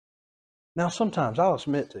 Now, sometimes, I'll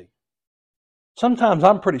admit to you, sometimes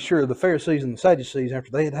I'm pretty sure the Pharisees and the Sadducees, after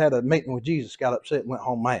they had a meeting with Jesus, got upset and went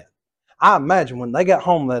home mad. I imagine when they got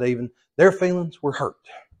home that evening, their feelings were hurt.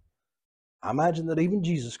 I imagine that even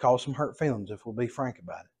Jesus caused some hurt feelings, if we'll be frank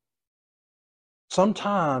about it.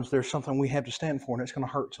 Sometimes there's something we have to stand for and it's going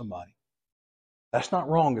to hurt somebody. That's not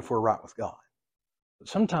wrong if we're right with God. But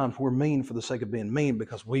sometimes we're mean for the sake of being mean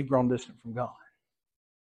because we've grown distant from God.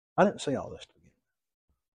 I didn't see all this to begin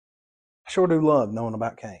with. I sure do love knowing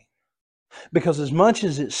about Cain. Because as much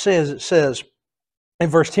as it says in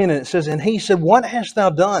verse 10, and it says, "And he said, What hast thou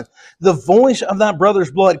done? The voice of thy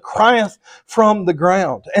brother's blood crieth from the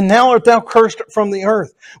ground. And now art thou cursed from the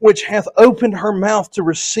earth, which hath opened her mouth to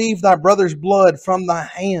receive thy brother's blood from thy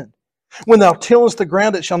hand. When thou tillest the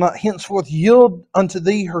ground, it shall not henceforth yield unto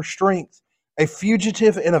thee her strength. A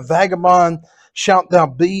fugitive and a vagabond shalt thou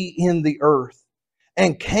be in the earth.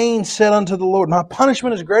 And Cain said unto the Lord, My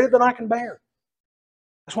punishment is greater than I can bear."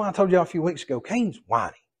 That's why I told y'all a few weeks ago, Cain's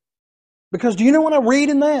whiny. Because do you know what I read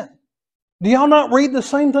in that? Do y'all not read the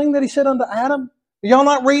same thing that he said unto Adam? Do y'all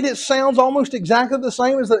not read it sounds almost exactly the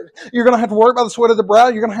same as that you're going to have to work by the sweat of the brow,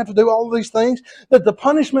 you're going to have to do all of these things? That the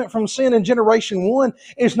punishment from sin in generation 1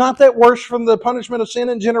 is not that worse from the punishment of sin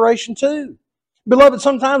in generation 2. Beloved,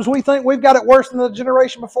 sometimes we think we've got it worse than the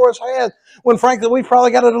generation before us had, when frankly we've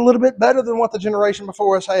probably got it a little bit better than what the generation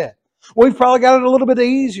before us had. We've probably got it a little bit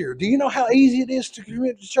easier. Do you know how easy it is to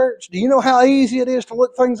commit to church? Do you know how easy it is to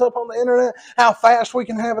look things up on the internet? How fast we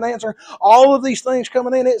can have an answer? All of these things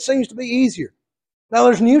coming in, it seems to be easier. Now,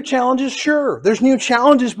 there's new challenges, sure. There's new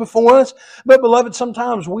challenges before us. But, beloved,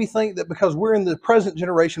 sometimes we think that because we're in the present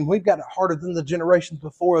generation, we've got it harder than the generations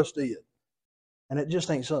before us did. And it just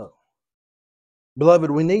ain't so. Beloved,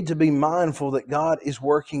 we need to be mindful that God is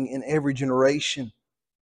working in every generation.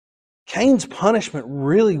 Cain's punishment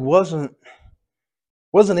really wasn't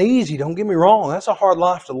easy, don't get me wrong. That's a hard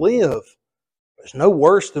life to live. It's no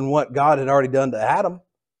worse than what God had already done to Adam.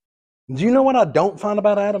 Do you know what I don't find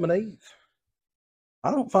about Adam and Eve?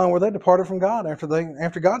 I don't find where they departed from God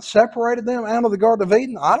after God separated them out of the Garden of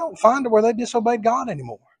Eden. I don't find where they disobeyed God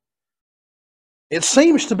anymore. It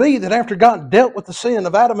seems to be that after God dealt with the sin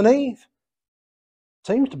of Adam and Eve, it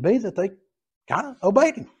seems to be that they kind of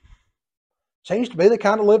obeyed Him. Seems to be they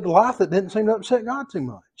kind of lived a life that didn't seem to upset God too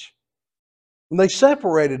much. When they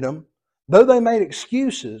separated them, though they made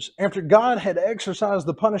excuses, after God had exercised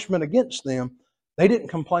the punishment against them, they didn't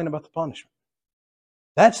complain about the punishment.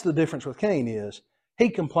 That's the difference with Cain is, he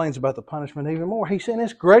complains about the punishment even more. He said,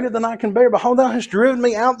 "It's greater than I can bear. Behold, thou hast driven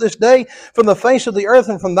me out this day from the face of the earth,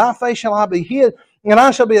 and from thy face shall I be hid. And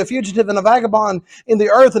I shall be a fugitive and a vagabond in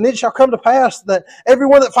the earth. And it shall come to pass that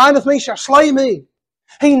everyone that findeth me shall slay me."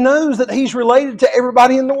 He knows that he's related to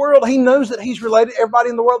everybody in the world. He knows that everybody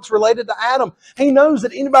in the world is related to Adam. He knows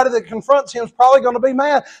that anybody that confronts him is probably going to be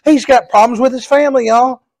mad. He's got problems with his family,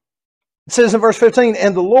 y'all. It says in verse 15,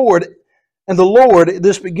 and the Lord,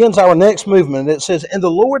 this begins our next movement. It says, "And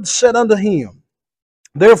the Lord said unto him,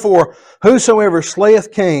 Therefore, whosoever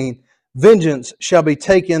slayeth Cain, vengeance shall be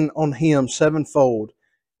taken on him sevenfold.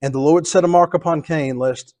 And the Lord set a mark upon Cain,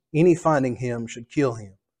 lest any finding him should kill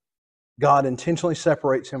him." God intentionally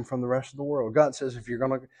separates him from the rest of the world. God says, if you're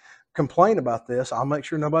going to complain about this, I'll make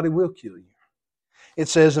sure nobody will kill you. It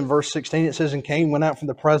says in verse 16, it says, "And Cain went out from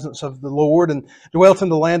the presence of the Lord and dwelt in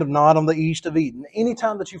the land of Nod on the east of Eden."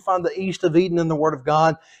 Anytime that you find the east of Eden in the Word of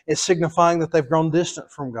God, it's signifying that they've grown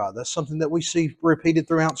distant from God. That's something that we see repeated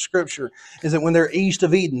throughout Scripture, is that when they're east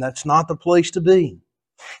of Eden, that's not the place to be.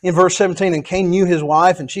 In verse 17, "And Cain knew his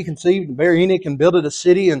wife, and she conceived and bare Enoch, and builded a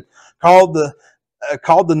city, and called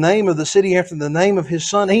the name of the city after the name of his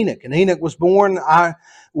son Enoch. And Enoch was born Irad,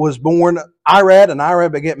 and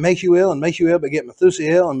Irad begat Mehuel, and Mehuel begat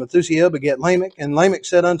Methusael, and Methusael begat Lamech. And Lamech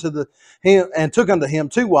said unto him, and took unto him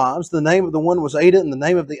 2 wives. The name of the one was Ada, and the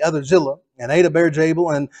name of the other Zillah. And Ada bare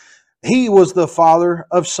Jabal, and he was the father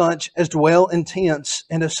of such as dwell in tents,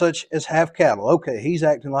 and of such as have cattle. Okay, he's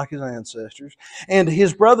acting like his ancestors. And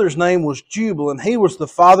his brother's name was Jubal, and he was the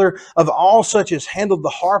father of all such as handled the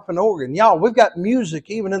harp and organ. Y'all, we've got music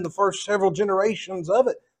even in the first several generations of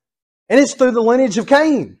it. And it's through the lineage of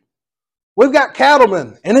Cain. We've got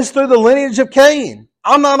cattlemen, and it's through the lineage of Cain.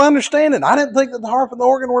 I'm not understanding. I didn't think that the harp and the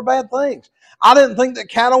organ were bad things. I didn't think that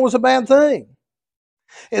cattle was a bad thing.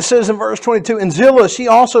 It says in verse 22, "And Zillah, she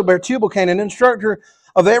also bare Tubal-Cain, an instructor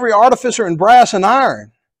of every artificer in brass and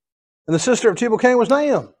iron." And the sister of Tubal-Cain was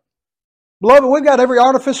Naam. Beloved, we've got every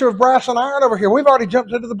artificer of brass and iron over here. We've already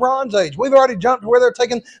jumped into the Bronze Age. We've already jumped to where they're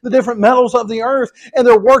taking the different metals of the earth and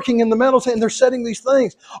they're working in the metals and they're setting these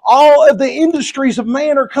things. All of the industries of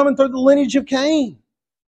man are coming through the lineage of Cain.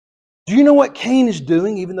 Do you know what Cain is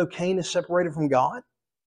doing, even though Cain is separated from God?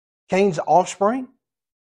 Cain's offspring?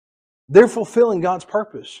 They're fulfilling God's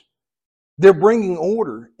purpose. They're bringing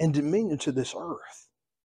order and dominion to this earth.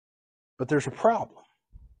 But there's a problem.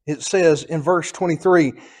 It says in verse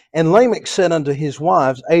 23, And Lamech said unto his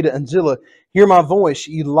wives, Adah and Zillah, Hear my voice,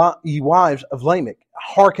 ye wives of Lamech,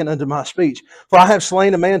 hearken unto my speech. For I have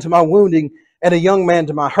slain a man to my wounding, and a young man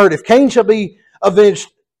to my hurt. If Cain shall be avenged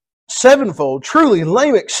sevenfold, truly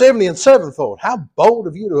Lamech 70 and sevenfold. How bold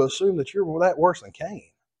of you to assume that you're that worse than Cain.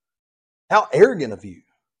 How arrogant of you.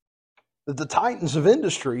 That the titans of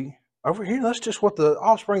industry, over here, that's just what the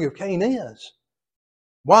offspring of Cain is.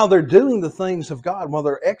 While they're doing the things of God, while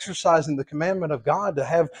they're exercising the commandment of God to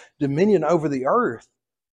have dominion over the earth,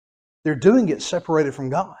 they're doing it separated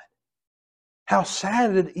from God. How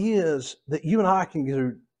sad it is that you and I can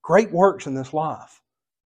do great works in this life,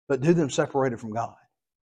 but do them separated from God.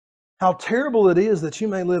 How terrible it is that you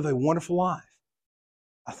may live a wonderful life.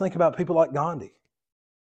 I think about people like Gandhi,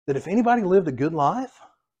 that if anybody lived a good life,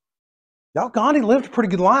 Gandhi lived a pretty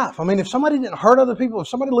good life. I mean, if somebody didn't hurt other people, if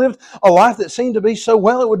somebody lived a life that seemed to be so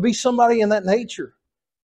well, it would be somebody in that nature.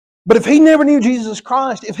 But if he never knew Jesus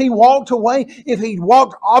Christ, if he walked away, if he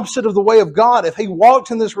walked opposite of the way of God, if he walked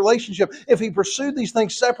in this relationship, if he pursued these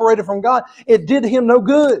things separated from God, it did him no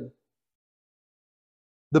good.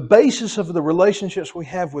 The basis of the relationships we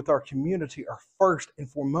have with our community are first and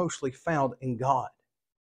foremostly found in God.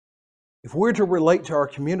 If we're to relate to our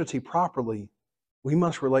community properly, we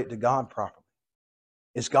must relate to God properly.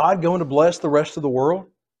 Is God going to bless the rest of the world?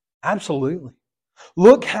 Absolutely.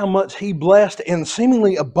 Look how much He blessed and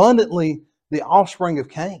seemingly abundantly the offspring of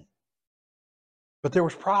Cain. But there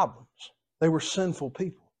was problems. They were sinful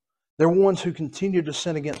people. They're ones who continued to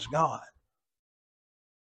sin against God.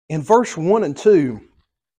 In verse 1 and 2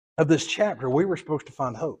 of this chapter, we were supposed to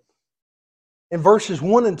find hope. In verses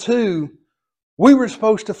 1 and 2, we were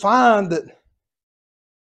supposed to find that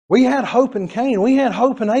we had hope in Cain. We had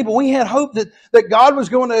hope in Abel. We had hope that God was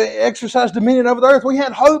going to exercise dominion over the earth. We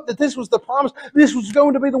had hope that this was the promise. This was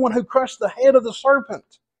going to be the one who crushed the head of the serpent.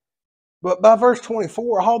 But by verse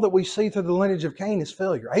 24, all that we see through the lineage of Cain is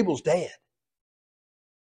failure. Abel's dead.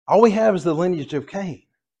 All we have is the lineage of Cain.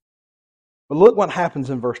 But look what happens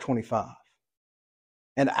in verse 25.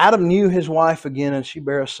 And Adam knew his wife again, and she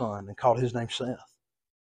bare a son, and called his name Seth.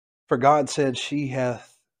 For God said she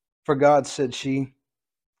hath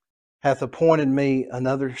appointed me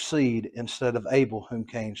another seed instead of Abel, whom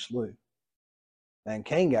Cain slew. And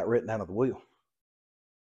Cain got written out of the will.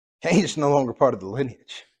 Cain is no longer part of the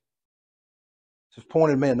lineage. It's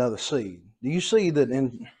appointed me another seed. Do you see that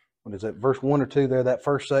in, verse 1 or 2 there, that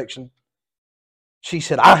first section? She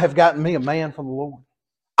said, I have gotten me a man from the Lord.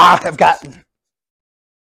 I have gotten.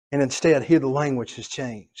 And instead, here the language has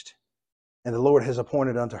changed. And the Lord has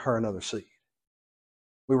appointed unto her another seed.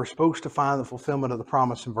 We were supposed to find the fulfillment of the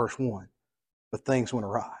promise in verse 1, but things went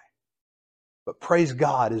awry. But praise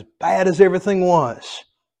God, as bad as everything was,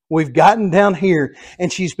 we've gotten down here,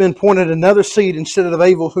 and she's been appointed another seed instead of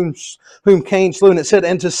Abel, whom Cain slew. And it said,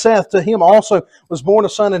 and to Seth, to him also was born a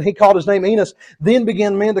son, and he called his name Enos. Then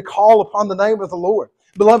began men to call upon the name of the Lord.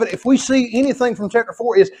 Beloved, if we see anything from chapter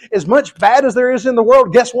 4 is as much bad as there is in the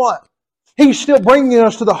world, guess what? He's still bringing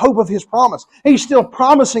us to the hope of His promise. He's still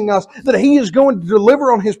promising us that He is going to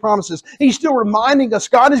deliver on His promises. He's still reminding us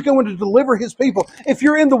God is going to deliver His people. If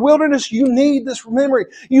you're in the wilderness, you need this memory.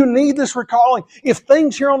 You need this recalling. If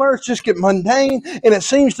things here on earth just get mundane, and it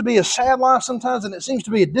seems to be a sad life sometimes, and it seems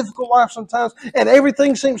to be a difficult life sometimes, and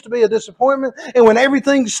everything seems to be a disappointment, and when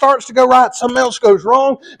everything starts to go right, something else goes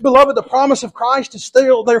wrong, beloved, the promise of Christ is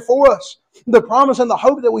still there for us. The promise and the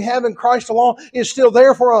hope that we have in Christ alone is still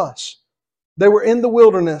there for us. They were in the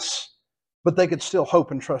wilderness, but they could still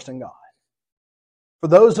hope and trust in God. For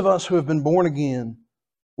those of us who have been born again,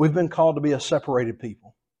 we've been called to be a separated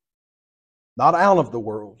people. Not out of the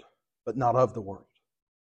world, but not of the world.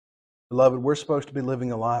 Beloved, we're supposed to be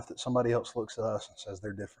living a life that somebody else looks at us and says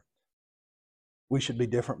they're different. We should be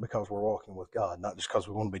different because we're walking with God, not just because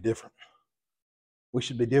we want to be different. We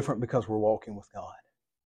should be different because we're walking with God.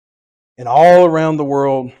 And all around the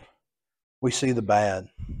world, we see the bad.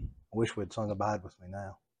 I wish we'd sung Abide With Me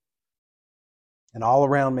now. And all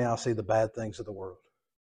around me, I see the bad things of the world.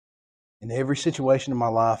 In every situation in my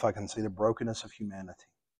life, I can see the brokenness of humanity.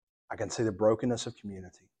 I can see the brokenness of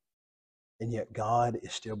community. And yet God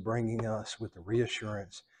is still bringing us with the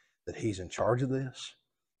reassurance that He's in charge of this.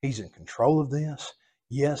 He's in control of this.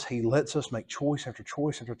 Yes, He lets us make choice after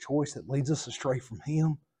choice after choice that leads us astray from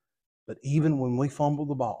Him. But even when we fumble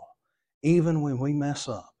the ball, even when we mess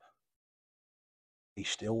up, He's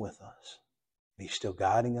still with us. He's still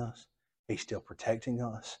guiding us. He's still protecting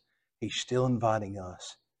us. He's still inviting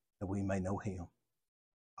us that we may know Him.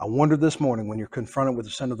 I wonder this morning, when you're confronted with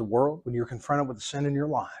the sin of the world, when you're confronted with the sin in your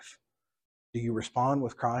life, do you respond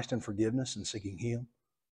with Christ and forgiveness and seeking Him?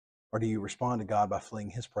 Or do you respond to God by fleeing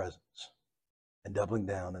His presence and doubling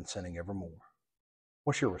down and sinning evermore?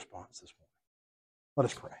 What's your response this morning? Let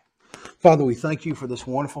us pray. Father, we thank You for this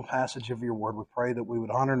wonderful passage of Your Word. We pray that we would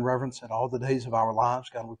honor and reverence it all the days of our lives.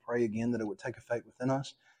 God, we pray again that it would take effect within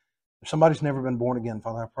us. If somebody's never been born again,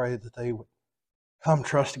 Father, I pray that they would come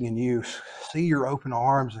trusting in You, see Your open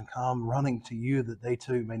arms, and come running to You, that they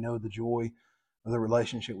too may know the joy of the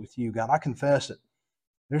relationship with You. God, I confess that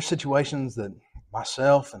there's situations that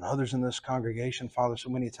myself and others in this congregation, Father, so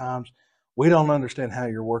many times we don't understand how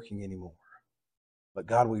You're working anymore. But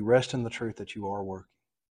God, we rest in the truth that You are working.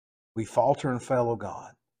 We falter and fail, oh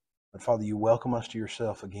God. But Father, You welcome us to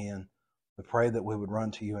Yourself again. We pray that we would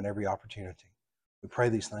run to You in every opportunity. We pray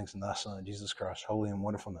these things in Thy Son, Jesus Christ's holy and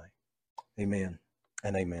wonderful name. Amen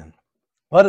and amen.